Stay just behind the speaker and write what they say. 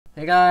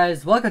Hey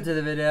guys, welcome to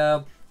the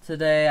video.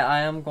 Today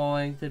I am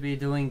going to be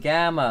doing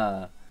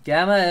Gamma.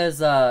 Gamma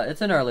is, it's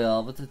an early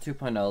level, it's a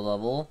 2.0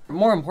 level.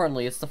 More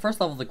importantly, it's the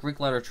first level of the Greek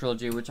letter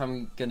trilogy, which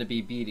I'm gonna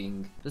be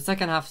beating. The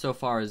second half so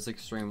far is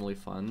extremely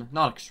fun.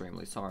 Not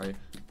extremely, sorry.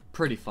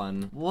 Pretty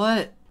fun.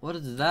 What? What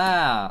is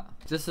that?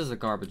 This is a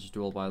garbage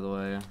duel, by the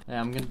way.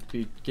 Yeah, I'm gonna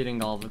be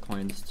getting all the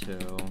coins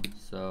too,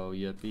 so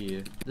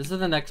yippee. This is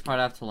the next part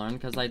I have to learn,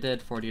 because I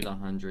did 40 to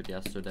 100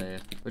 yesterday,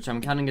 which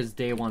I'm counting as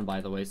day 1, by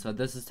the way, so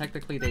this is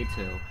technically day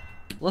 2.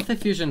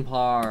 Lithofusion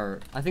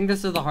part. I think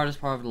this is the hardest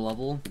part of the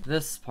level.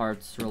 This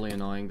part's really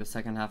annoying, the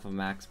second half of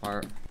Max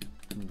part.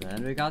 And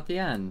then we got the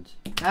end.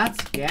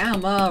 That's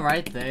Gamma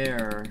right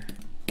there.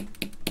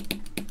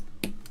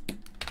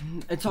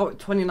 It's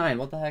 29,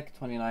 what the heck,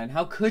 29?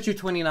 How could you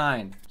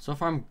 29? So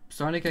far I'm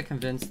starting to get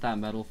convinced that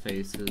Metal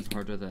Face is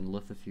harder than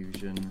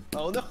Lithofusion.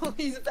 Oh no,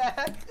 he's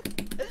back!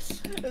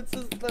 It's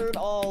his third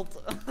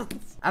alt.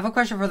 I have a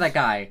question for that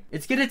guy.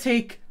 It's gonna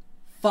take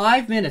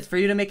 5 minutes for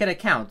you to make an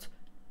account.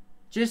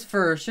 Just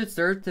for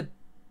shitster to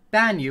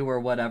ban you or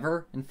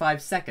whatever in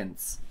 5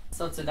 seconds.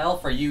 So it's an L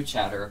for you,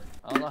 chatter.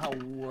 I don't know how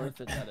worth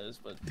it that is,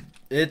 but...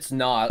 It's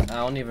not. I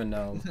don't even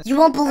know. You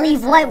won't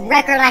believe what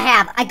record I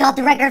have. I got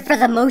the record for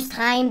the most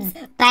times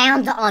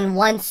bound on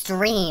one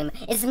stream.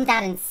 Isn't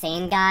that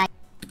insane, guy?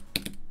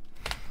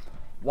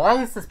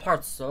 Why is this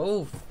part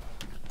so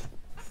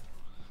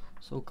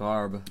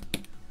garb?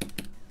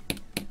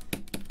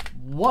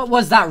 What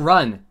was that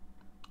run?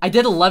 I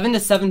did 11 to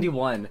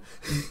 71.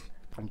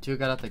 I'm too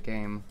good at the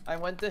game. I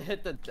went to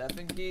hit the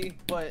deafen key,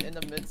 but in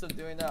the midst of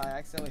doing that, I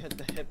accidentally hit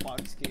the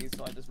hitbox key,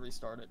 so I just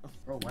restarted.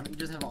 Bro, why don't you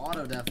just have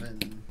auto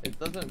deafen? It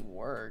doesn't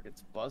work.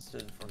 It's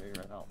busted for me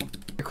right now.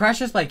 It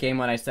crashes my game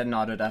when I said an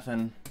auto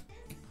deafen.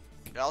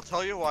 Yeah, I'll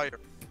tell you why.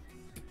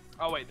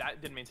 Oh wait,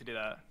 that didn't mean to do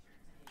that.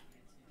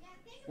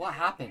 What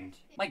happened?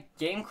 My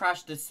game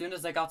crashed as soon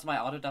as I got to my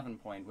auto deafen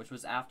point, which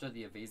was after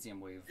the Evasium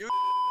wave.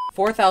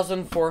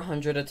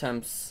 4,400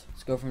 attempts.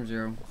 Let's go from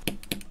 0.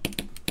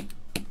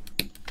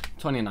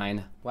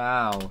 29.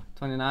 Wow.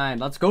 29.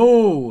 Let's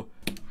go!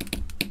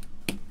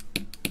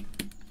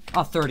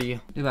 Oh, 30.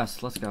 Do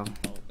best. Let's go.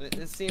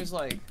 It seems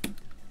like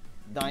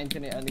dying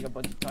to ending a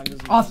bunch of times.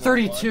 Oh,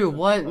 32.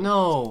 What?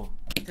 No.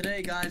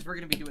 Today, guys, we're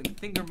gonna be doing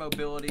finger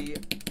mobility.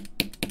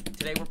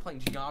 Today, we're playing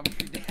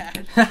Geometry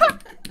Dash.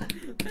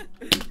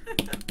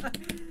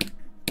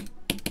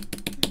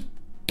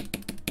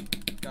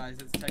 Guys,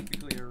 it's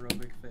technically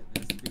aerobic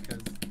fitness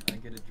because I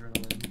get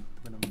adrenaline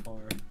when I'm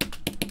far,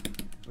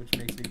 which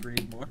makes me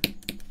breathe more.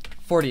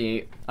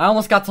 48. I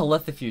almost got to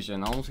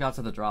Lithofusion. I almost got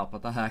to the drop.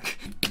 What the heck?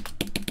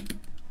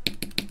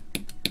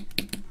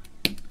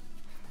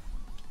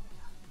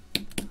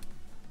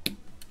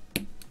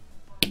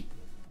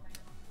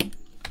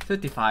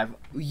 $55.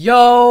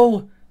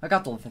 Yo! I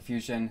got the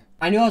Lithofusion.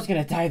 I knew I was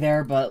gonna die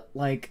there, but,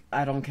 like,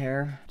 I don't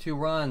care. 2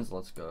 runs.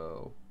 Let's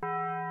go.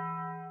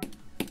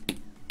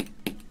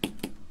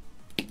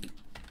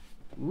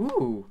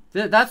 Ooh.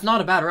 That's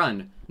not a bad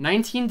run.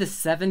 19 to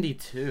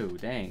 72.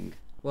 Dang.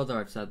 Whether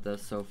I've said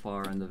this so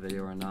far in the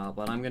video or not,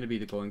 but I'm gonna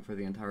be going for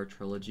the entire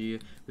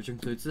trilogy, which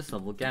includes this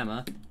level,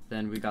 Gamma.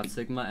 Then we got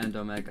Sigma and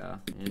Omega.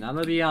 And I'm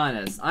gonna be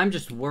honest, I'm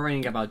just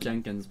worrying about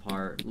Jenkins'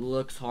 part.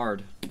 Looks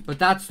hard. But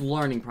that's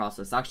learning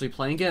process. Actually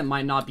playing it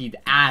might not be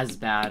as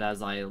bad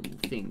as I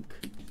think.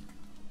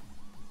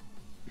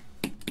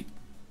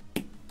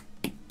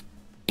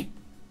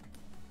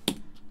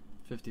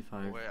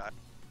 $55. Wait,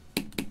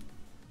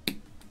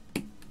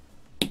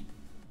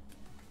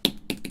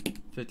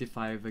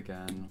 55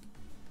 again.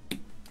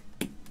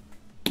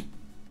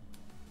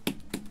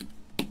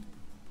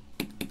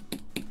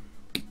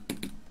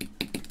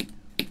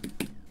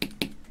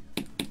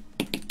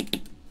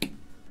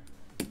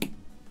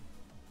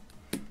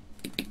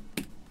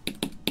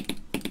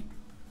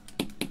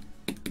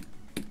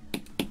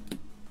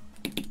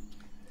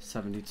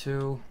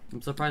 $72.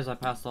 I'm surprised I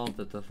passed all of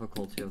the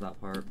difficulty of that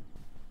part.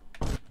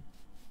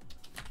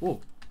 Ooh.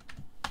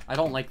 I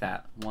don't like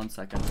that. 1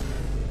 second.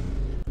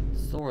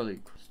 So really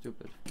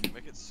stupid.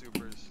 make it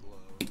super slow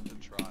to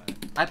try.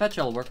 I bet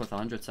you it'll work with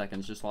 100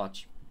 seconds. Just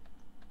watch.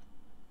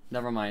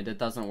 Never mind. It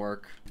doesn't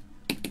work.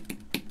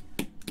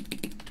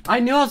 I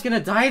knew I was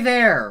gonna die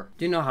there!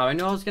 Do you know how I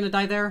knew I was gonna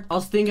die there? I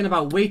was thinking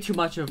about way too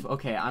much of,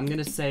 okay, I'm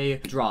gonna say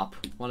drop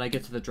when I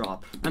get to the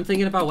drop. I'm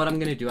thinking about what I'm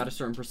gonna do at a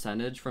certain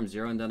percentage from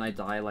 0 and then I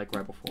die like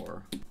right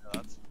before. Yeah,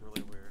 that's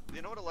really weird. Do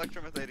you know what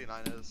Electromyth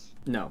 89 is?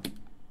 No.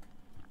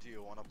 Do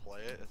you want to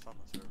play it? It's on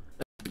the server.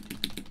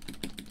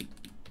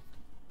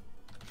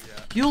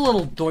 Yeah. You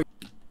little doink.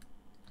 Oh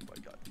my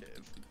god,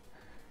 cave.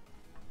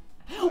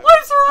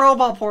 What is a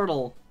robot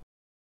portal?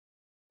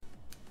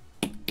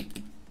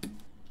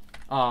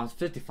 Oh, it's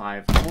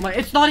 55. Oh my,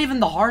 it's not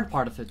even the hard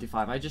part of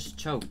 55. I just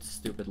choked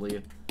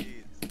stupidly.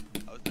 Jeez.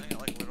 I was doing it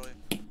like literally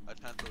a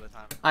tenth of the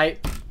time.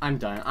 I'm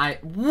done.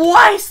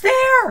 What is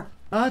there?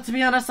 To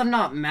be honest, I'm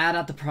not mad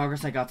at the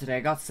progress I got today. I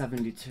got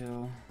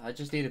 72. I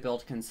just need to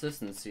build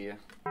consistency.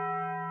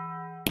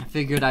 I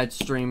figured I'd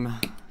stream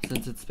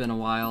since it's been a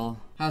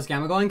while. How's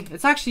Gamma going?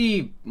 It's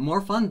actually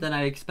more fun than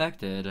I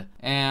expected.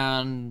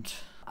 And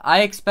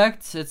I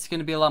expect it's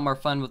gonna be a lot more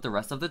fun with the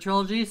rest of the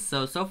trilogy,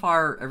 so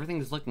far,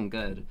 everything's looking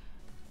good.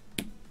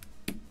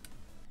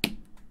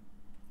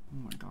 Oh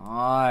my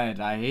god,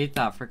 I hate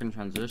that freaking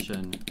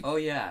transition. Oh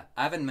yeah,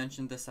 I haven't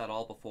mentioned this at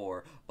all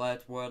before,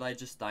 but what I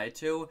just died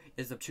to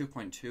is a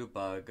 2.2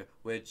 bug,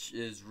 which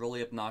is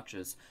really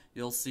obnoxious.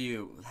 You'll see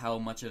how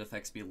much it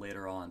affects me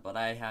later on, but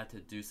I had to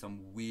do some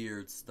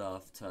weird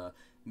stuff to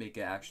make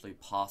it actually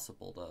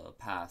possible to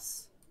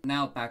pass.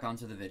 Now, back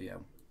onto the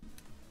video.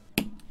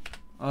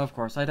 Of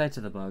course, I died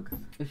to the bug.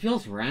 It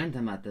feels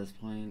random at this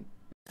point.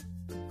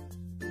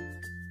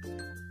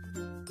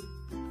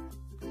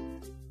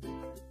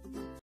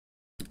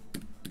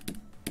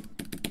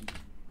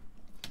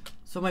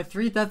 So my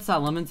 3 deaths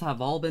at lemons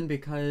have all been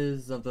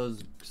because of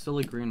those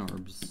silly green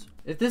orbs.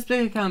 If this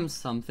becomes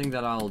something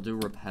that I'll do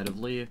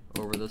repetitively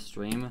over the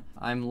stream,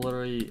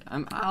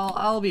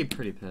 I'll be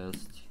pretty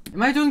pissed.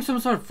 Am I doing some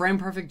sort of frame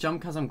perfect jump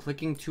because I'm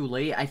clicking too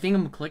late? I think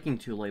I'm clicking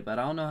too late, but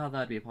I don't know how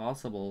that'd be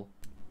possible.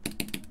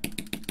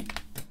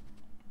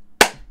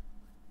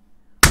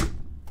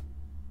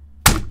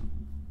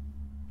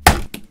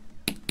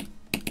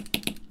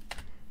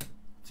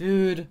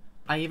 Dude,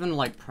 I even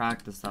like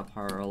practiced that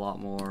part a lot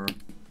more.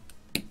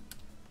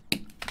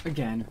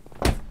 Again.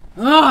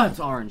 Ah, it's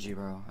RNG,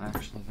 bro.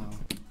 Actually, though.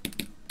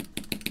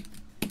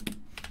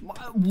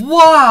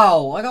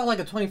 Wow! I got like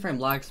a 20 frame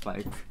lag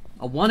spike.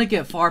 I want to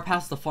get far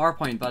past the far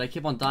point, but I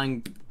keep on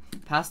dying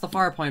past the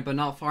far point, but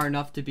not far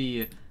enough to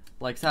be,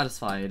 like,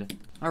 satisfied.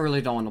 I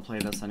really don't want to play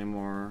this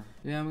anymore.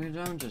 Yeah,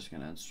 I'm just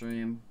gonna end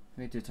stream.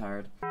 Way too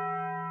tired.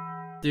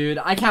 Dude,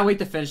 I can't wait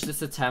to finish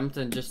this attempt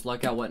and just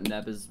look at what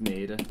Neb has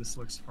made. This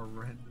looks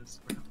horrendous.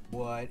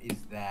 What is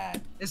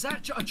that? Is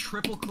that a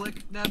triple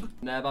click, Neb?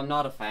 Neb, I'm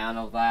not a fan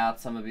of that,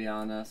 so I'm gonna be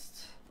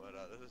honest. But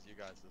this is you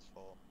guys'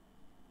 fault.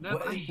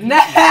 Neb, I hate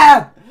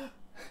Neb!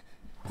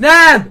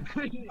 Neb!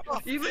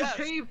 even Yes.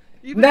 Cave,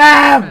 even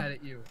Neb! mad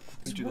at you.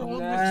 What's Neb. wrong with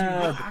you?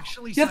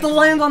 Actually, You have to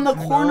land on the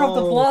corner of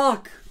the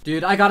block!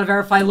 Dude, I gotta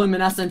verify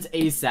luminescence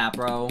ASAP,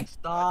 bro.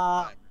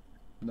 Stop.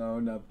 No,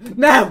 Neb.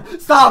 Neb!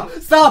 Stop!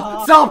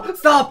 Stop! Stop!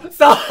 Stop!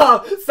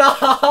 Stop!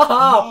 Stop!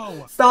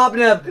 No. Stop,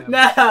 Neb!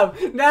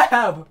 Neb!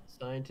 Neb!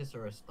 Scientists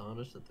are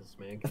astonished that this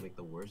man can make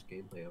the worst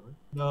gameplay ever.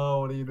 No,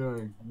 what are you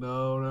doing?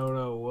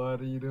 No,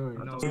 what are you doing?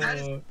 No. That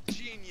is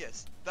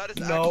genius. That is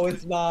No, actually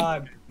it's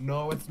not.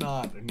 No, it's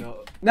not.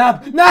 No.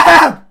 Neb!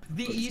 Neb!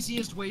 The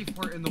easiest way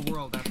for it in the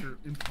world after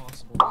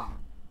impossible.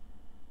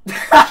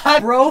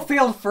 Bro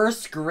failed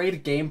first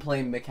grade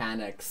gameplay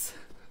mechanics.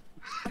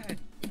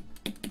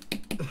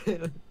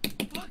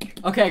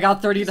 Okay, I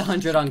got 30 to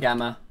 100 on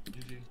Gamma.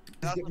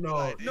 That's what No.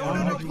 I did.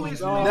 No,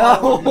 please.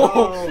 No!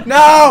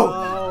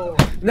 No!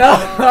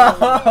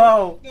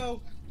 No!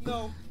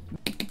 No.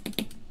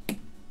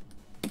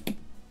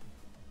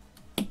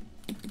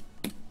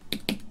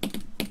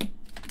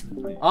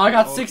 Oh, I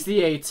got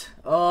 68.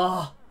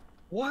 Oh.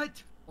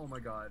 What? Oh my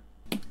god.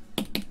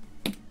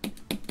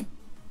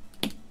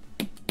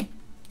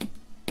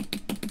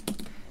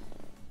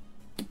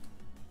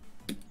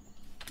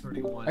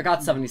 I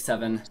got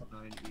 77.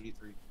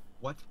 983.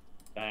 What?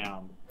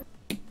 Damn.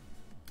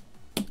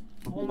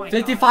 Oh my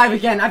 55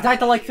 again. I've died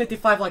to like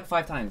 55 like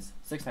 5 times.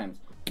 6 times.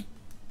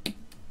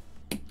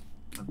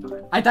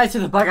 I died to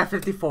the bug at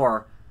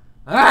 54.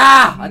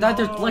 Ah! I died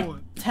to like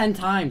 10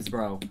 times,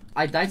 bro.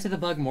 I died to the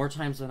bug more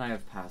times than I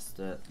have passed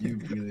it. You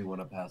really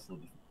want to pass the...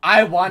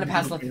 I want to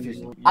pass the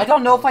confusion. I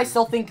don't know if I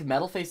still think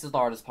Metal Face is the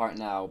hardest part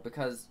now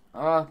because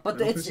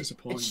but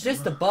it's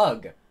just a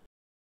bug.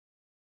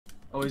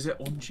 Oh, is it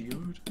on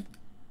geode?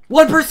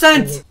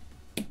 1%.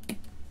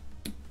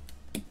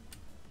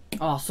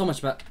 Oh, so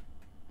much better.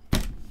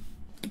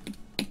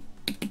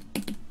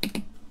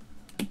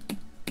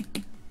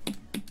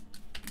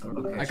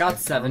 Okay, I got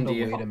so I found a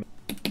 70. way to-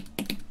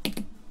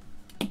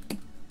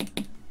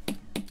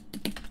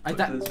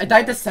 I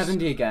died to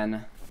 70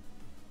 again.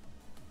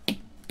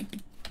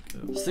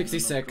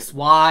 66.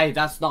 Why?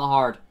 That's not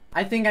hard.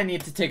 I think I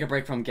need to take a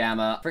break from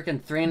Gamma. Freaking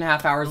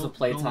 3.5 hours of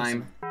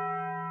playtime.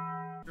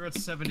 You're at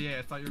 78.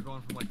 I thought you were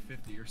going from like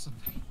 50 or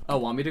something. Oh,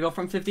 want me to go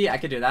from 50? I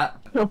could do that.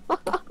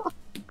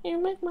 You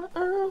make my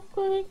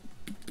earthquake.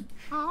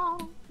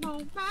 Oh, no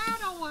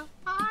matter what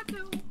I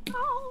do.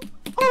 Oh,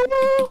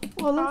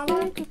 all I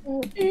think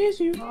about is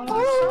you.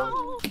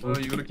 Oh. Oh,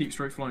 you gotta keep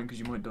straight flying because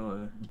you might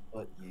die.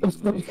 But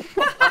you-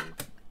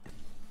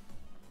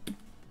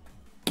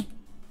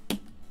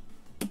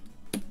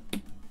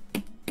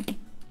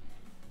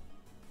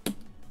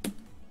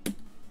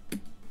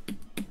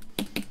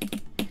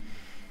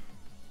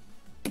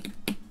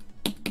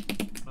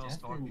 I was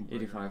talking.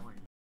 85.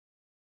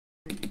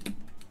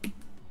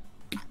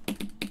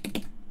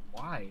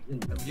 Why?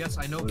 Yes,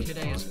 I know Kid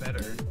A is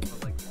better,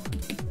 but like,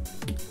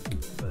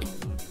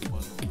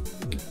 but-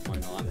 Why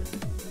not?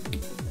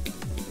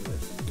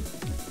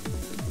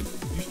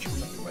 You should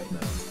check it right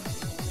now.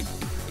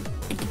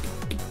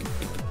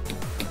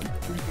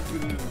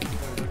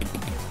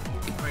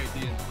 wait,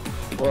 Dean,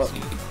 did What?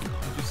 you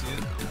see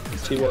it? Did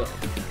you see it? See what?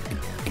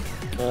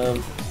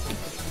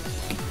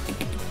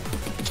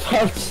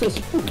 Francis,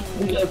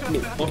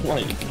 oh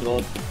my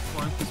god.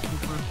 fine. It's cool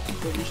for.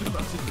 Well, we should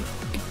have actually done that.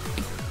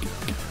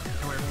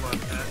 Wait, hold on.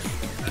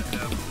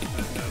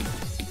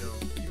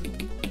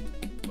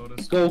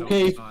 Lotus. Go No,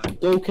 cave, he's not.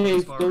 go cave,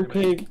 Lotus go Flower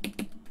cave.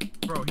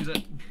 Bro,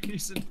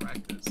 he's in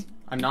practice.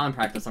 I'm not in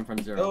practice, I'm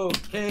from 0. Oh,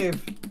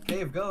 cave.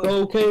 Cave, go.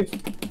 Go cave.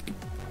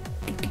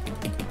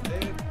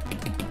 Cave.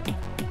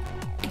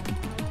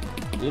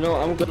 You know,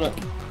 I'm gonna.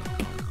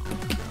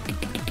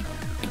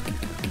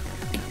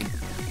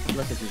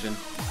 Left confusion.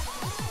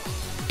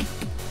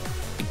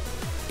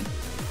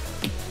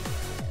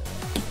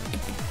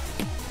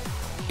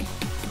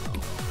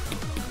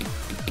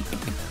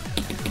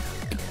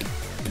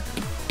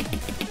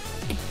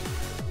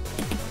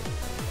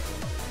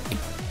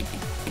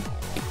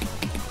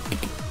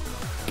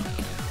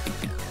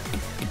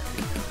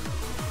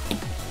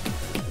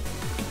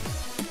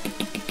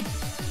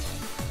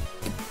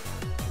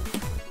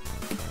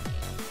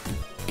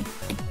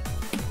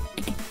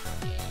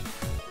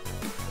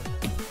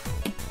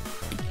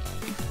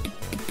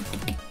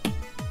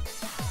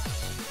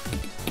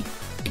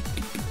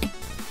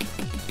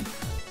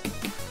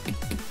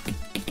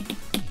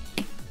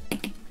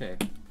 Okay.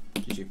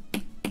 GG.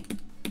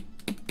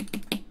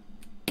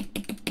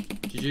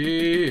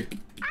 GG!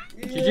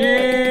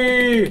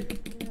 GG!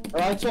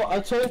 I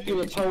told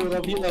you the power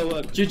of you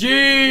work.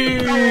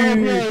 GG!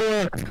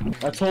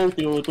 I told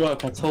you it would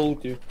work. I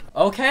told you.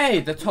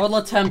 Okay, the total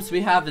attempts we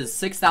have is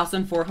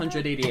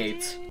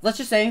 6,488. Let's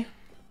just say,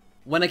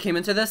 when I came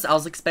into this, I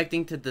was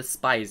expecting to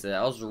despise it.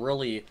 I was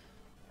really...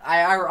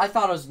 I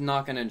thought I was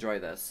not gonna enjoy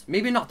this.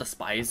 Maybe not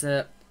despise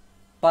it,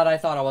 but I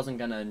thought I wasn't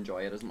gonna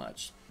enjoy it as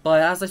much.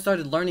 But as I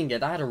started learning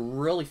it, I had a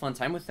really fun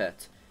time with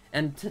it.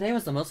 And today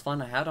was the most fun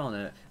I had on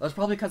it. It was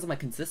probably because of my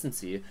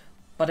consistency,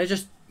 but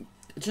it's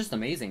just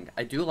amazing.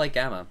 I do like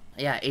Gamma.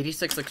 Yeah,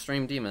 86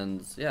 Extreme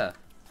Demons, yeah.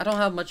 I don't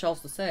have much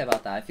else to say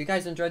about that. If you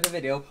guys enjoyed the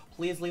video,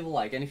 please leave a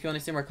like. And if you want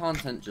to see more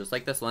content just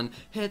like this one,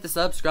 hit the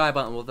subscribe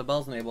button with the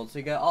bells enabled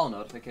to get all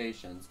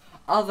notifications.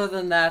 Other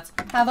than that,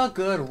 have a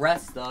good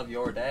rest of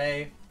your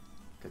day.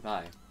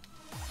 Goodbye.